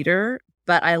of leader,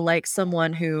 but I like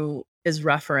someone who is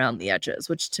rough around the edges,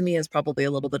 which to me is probably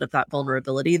a little bit of that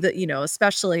vulnerability that,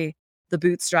 especially the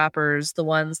bootstrappers, the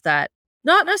ones that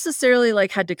not necessarily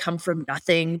like had to come from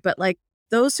nothing, but like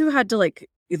those who had to like,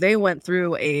 they went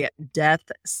through a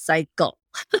death cycle.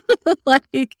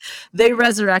 Like they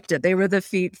resurrected. They were the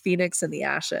phoenix in the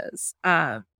ashes.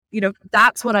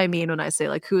 That's what I mean when I say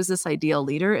like, who is this ideal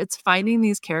leader? It's finding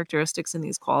these characteristics and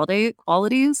these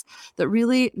qualities that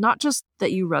really not just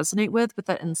that you resonate with, but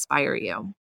that inspire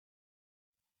you.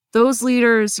 Those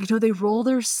leaders, they roll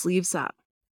their sleeves up.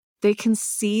 They can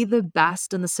see the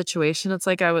best in the situation. It's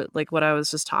like what I was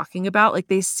just talking about. Like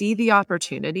they see the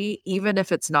opportunity, even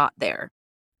if it's not there.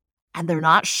 And they're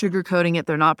not sugarcoating it.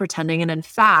 They're not pretending. And in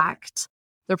fact,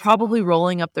 they're probably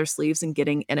rolling up their sleeves and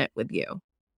getting in it with you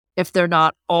if they're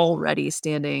not already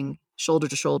standing shoulder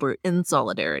to shoulder in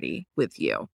solidarity with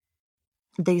you.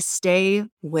 They stay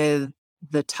with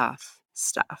the tough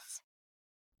stuff.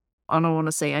 I don't want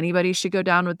to say anybody should go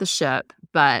down with the ship,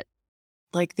 but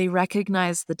like they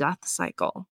recognize the death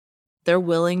cycle. They're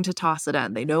willing to toss it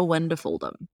in. They know when to fold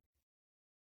them.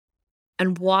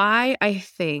 And why I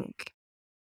think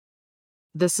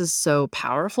this is so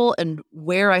powerful and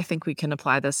where I think we can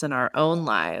apply this in our own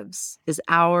lives is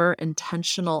our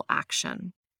intentional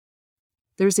action.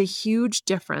 There's a huge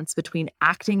difference between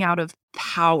acting out of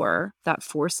power, that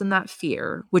force and that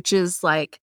fear, which is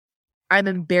like I'm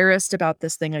embarrassed about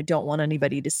this thing. I don't want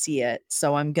anybody to see it.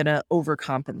 So I'm going to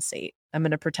overcompensate. I'm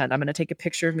going to pretend. I'm going to take a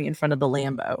picture of me in front of the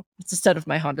Lambo instead of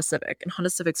my Honda Civic. And Honda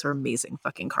Civics are amazing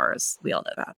fucking cars. We all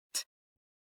know that.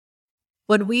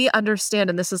 When we understand,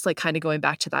 and this is like kind of going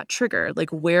back to that trigger,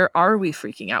 like where are we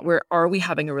freaking out? Where are we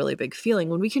having a really big feeling?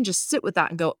 When we can just sit with that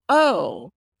and go,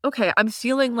 oh, okay, I'm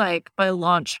feeling like my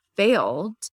launch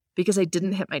failed because I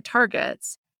didn't hit my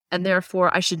targets. And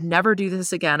therefore, I should never do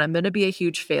this again. I'm going to be a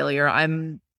huge failure.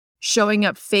 I'm showing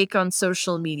up fake on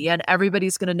social media and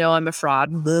everybody's going to know I'm a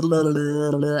fraud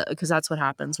because that's what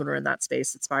happens when we're in that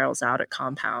space. It spirals out, it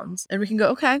compounds. And we can go,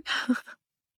 okay,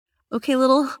 okay,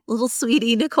 little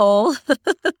sweetie Nicole.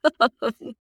 Let's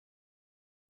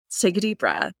take a deep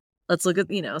breath. Let's look at,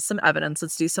 some evidence.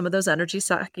 Let's do some of those energy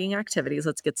sucking activities.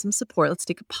 Let's get some support. Let's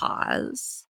take a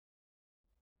pause.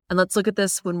 And let's look at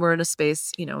this when we're in a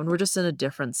space, when we're just in a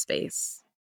different space.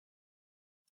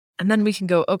 And then we can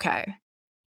go, okay,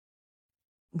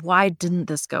 why didn't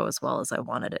this go as well as I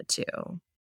wanted it to?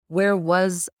 Where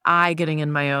was I getting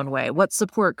in my own way? What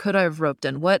support could I have roped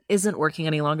in? What isn't working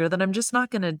any longer that I'm just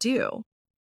not going to do?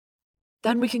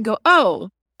 Then we can go, oh,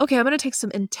 okay, I'm going to take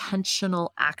some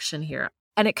intentional action here.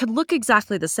 And it could look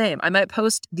exactly the same. I might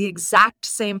post the exact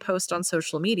same post on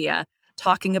social media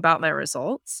talking about my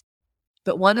results.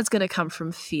 But one is going to come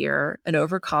from fear and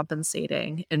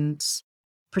overcompensating and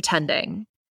pretending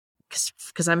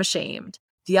because I'm ashamed.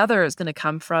 The other is going to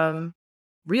come from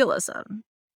realism,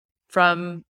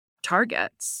 from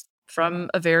targets,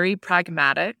 from a very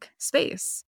pragmatic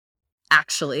space.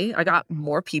 Actually, I got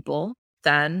more people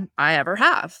than I ever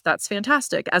have. That's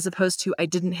fantastic. As opposed to I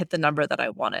didn't hit the number that I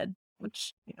wanted,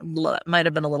 which might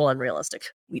have been a little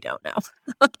unrealistic. We don't know.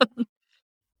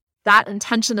 That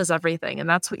intention is everything. And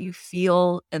that's what you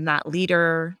feel in that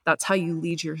leader. That's how you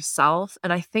lead yourself.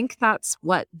 And I think that's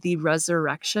what the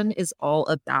resurrection is all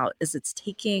about, is it's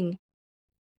taking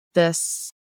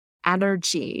this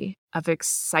energy of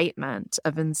excitement,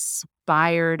 of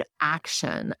inspired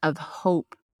action, of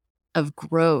hope, of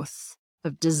growth,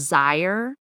 of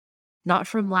desire, not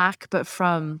from lack, but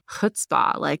from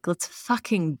chutzpah, like, let's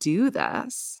fucking do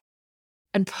this,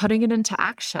 and putting it into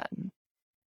action.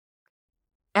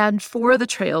 And for the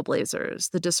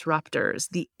trailblazers, the disruptors,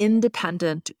 the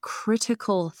independent,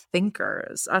 critical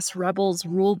thinkers, us rebels,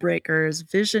 rule breakers,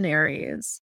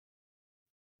 visionaries,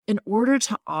 in order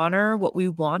to honor what we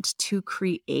want to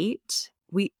create,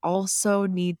 we also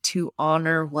need to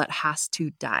honor what has to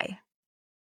die,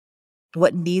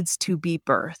 what needs to be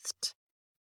birthed,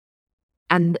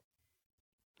 and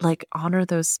honor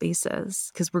those spaces,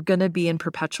 because we're going to be in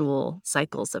perpetual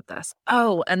cycles of this.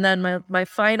 Oh, and then my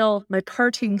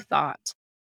parting thought,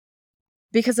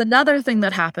 because another thing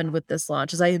that happened with this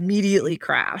launch is I immediately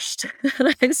crashed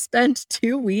and I spent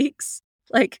 2 weeks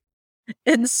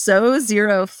in so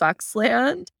zero fucks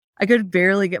land. I could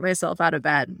barely get myself out of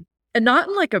bed, and not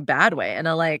in a bad way. And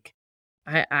I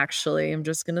actually am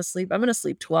just going to sleep. I'm going to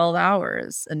sleep 12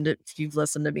 hours. And if you've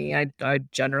listened to me, I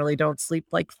generally don't sleep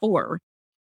 4.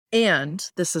 And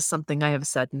this is something I have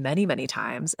said many, many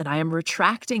times, and I am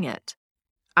retracting it.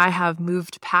 I have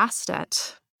moved past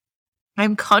it.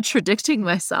 I'm contradicting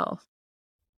myself.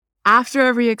 After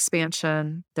every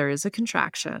expansion, there is a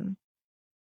contraction.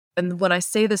 And when I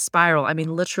say the spiral, I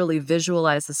mean literally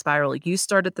visualize the spiral. You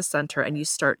start at the center and you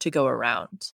start to go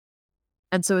around.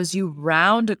 And so as you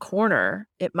round a corner,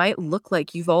 it might look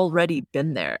like you've already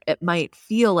been there. It might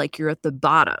feel like you're at the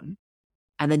bottom,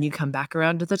 and then you come back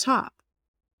around to the top.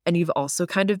 And you've also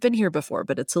kind of been here before,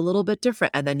 but it's a little bit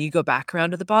different. And then you go back around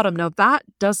to the bottom. Now, that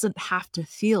doesn't have to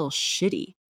feel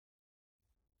shitty.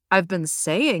 I've been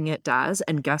saying it does.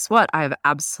 And guess what? I have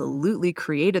absolutely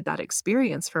created that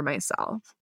experience for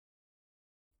myself.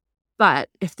 But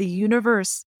if the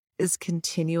universe is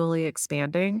continually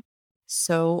expanding,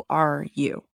 so are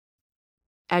you.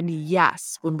 And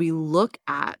yes, when we look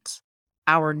at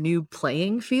our new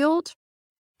playing field,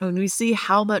 when we see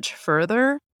how much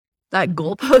further that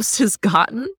goalpost has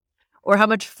gotten, or how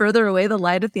much further away the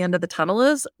light at the end of the tunnel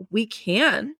is, we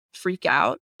can freak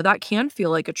out. That can feel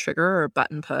like a trigger or a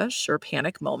button push or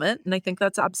panic moment. And I think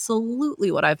that's absolutely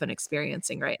what I've been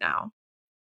experiencing right now.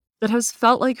 It has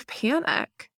felt like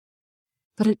panic,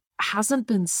 but it hasn't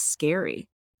been scary.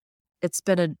 It's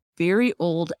been a very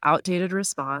old, outdated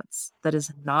response that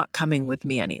is not coming with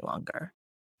me any longer.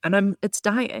 And it's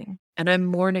dying, and I'm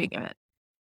mourning it.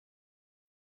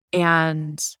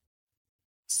 And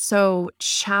so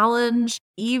challenge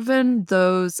even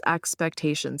those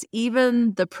expectations,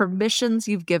 even the permissions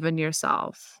you've given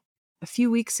yourself a few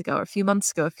weeks ago, a few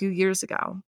months ago, a few years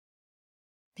ago.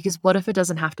 Because what if it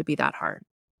doesn't have to be that hard?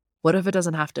 What if it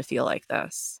doesn't have to feel like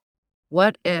this?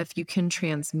 What if you can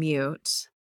transmute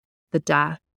the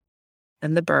death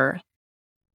and the birth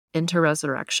into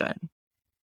resurrection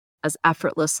as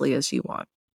effortlessly as you want?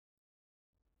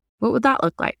 What would that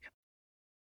look like?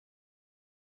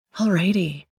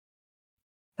 Alrighty.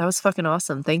 That was fucking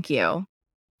awesome. Thank you.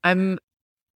 I'm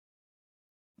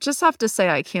just have to say,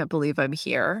 I can't believe I'm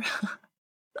here.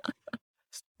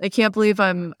 I can't believe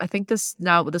I think this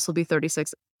will be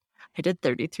 36. I did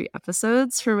 33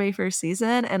 episodes for my first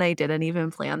season, and I didn't even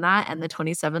plan that. And the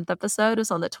 27th episode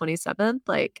was on the 27th.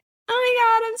 Like, oh my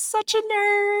God, I'm such a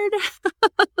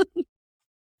nerd.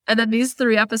 And then these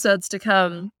 3 episodes to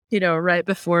come, right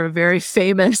before a very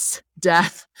famous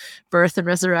death, birth, and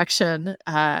resurrection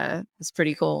is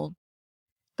pretty cool.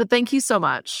 But thank you so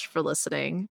much for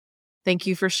listening. Thank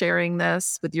you for sharing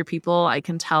this with your people. I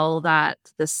can tell that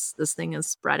this thing is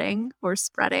spreading.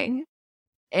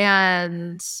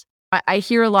 And I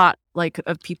hear a lot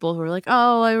of people who are like,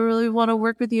 oh, I really want to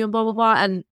work with you and blah, blah, blah.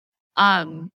 And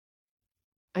I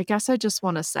guess I just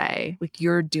want to say,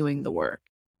 you're doing the work.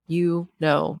 You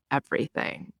know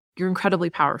everything. You're incredibly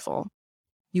powerful.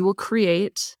 You will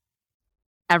create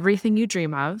everything you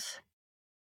dream of.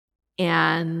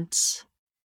 And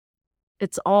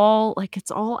it's all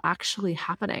actually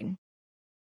happening.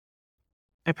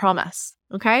 I promise.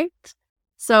 Okay?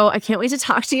 So I can't wait to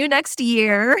talk to you next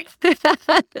year.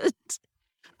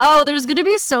 Oh, there's going to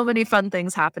be so many fun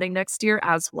things happening next year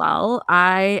as well.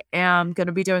 I am going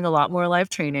to be doing a lot more live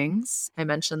trainings. I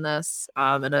mentioned this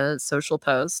in a social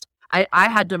post. I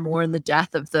had to mourn the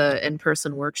death of the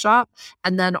in-person workshop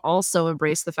and then also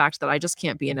embrace the fact that I just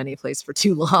can't be in any place for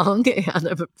too long and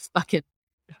I'm a fucking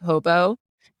hobo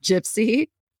gypsy.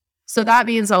 So that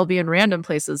means I'll be in random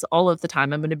places all of the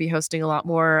time. I'm going to be hosting a lot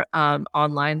more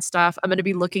online stuff. I'm going to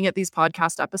be looking at these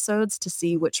podcast episodes to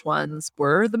see which ones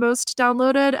were the most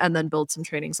downloaded and then build some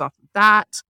trainings off of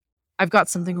that. I've got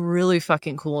something really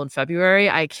fucking cool in February.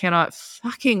 I cannot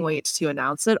fucking wait to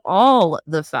announce it. All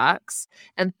the fucks.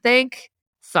 And thank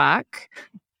fuck.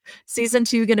 Season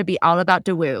 2 going to be all about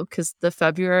the woo because the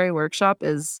February workshop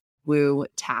is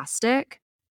woo-tastic.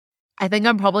 I think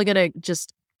I'm probably going to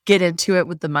just get into it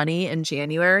with the money in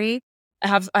January. I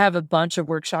have a bunch of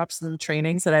workshops and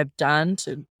trainings that I've done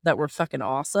that were fucking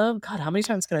awesome. God, how many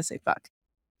times can I say fuck?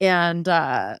 And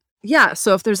yeah,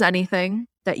 so if there's anything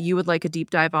that you would like a deep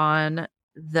dive on,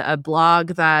 a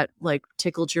blog that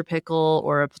tickled your pickle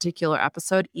or a particular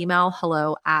episode, email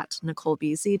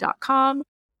hello@nicolebeasy.com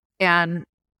and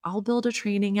I'll build a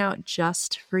training out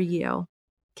just for you.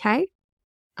 Okay?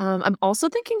 I'm also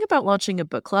thinking about launching a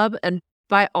book club, and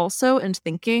by also and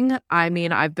thinking, I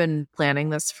mean, I've been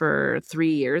planning this for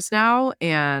 3 years now,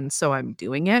 and so I'm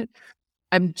doing it.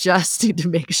 I'm just need to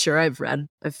make sure I've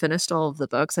finished all of the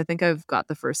books. I think I've got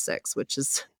the first 6, which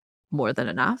is more than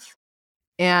enough.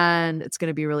 And it's going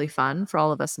to be really fun for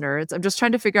all of us nerds. I'm just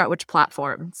trying to figure out which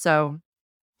platform. So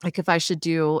if I should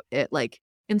do it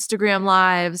Instagram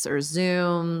lives or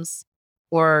Zooms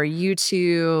or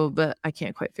YouTube, I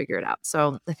can't quite figure it out.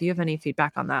 So if you have any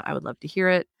feedback on that, I would love to hear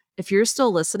it. If you're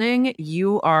still listening,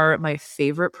 you are my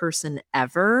favorite person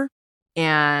ever,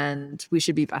 and we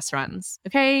should be best friends.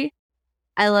 Okay?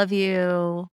 I love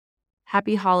you.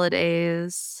 Happy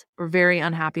holidays, or very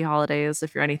unhappy holidays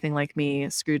if you're anything like me,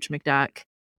 Scrooge McDuck.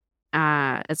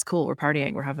 It's cool. We're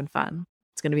partying. We're having fun.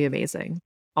 It's going to be amazing.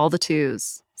 All the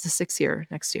 2s. It's a 6 year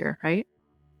next year, right?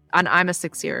 And I'm a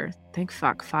 6 year. Thank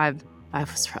fuck. 5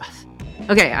 was rough.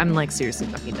 Okay, I'm seriously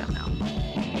fucking done now.